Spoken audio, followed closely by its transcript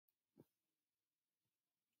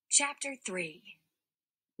Chapter 3.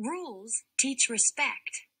 Rules teach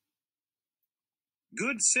respect.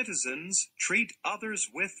 Good citizens treat others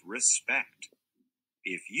with respect.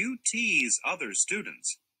 If you tease other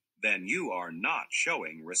students, then you are not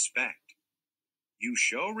showing respect. You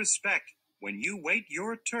show respect when you wait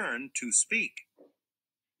your turn to speak.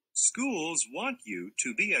 Schools want you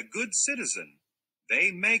to be a good citizen.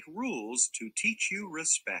 They make rules to teach you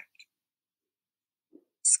respect.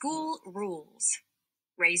 School rules.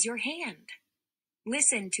 Raise your hand.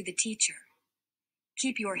 Listen to the teacher.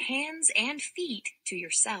 Keep your hands and feet to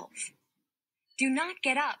yourself. Do not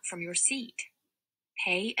get up from your seat.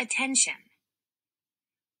 Pay attention.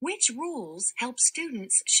 Which rules help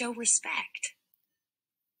students show respect?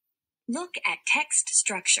 Look at text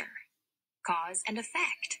structure, cause and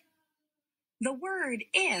effect. The word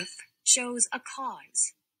if shows a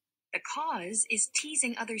cause. The cause is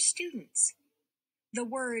teasing other students. The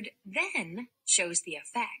word then shows the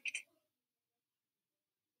effect.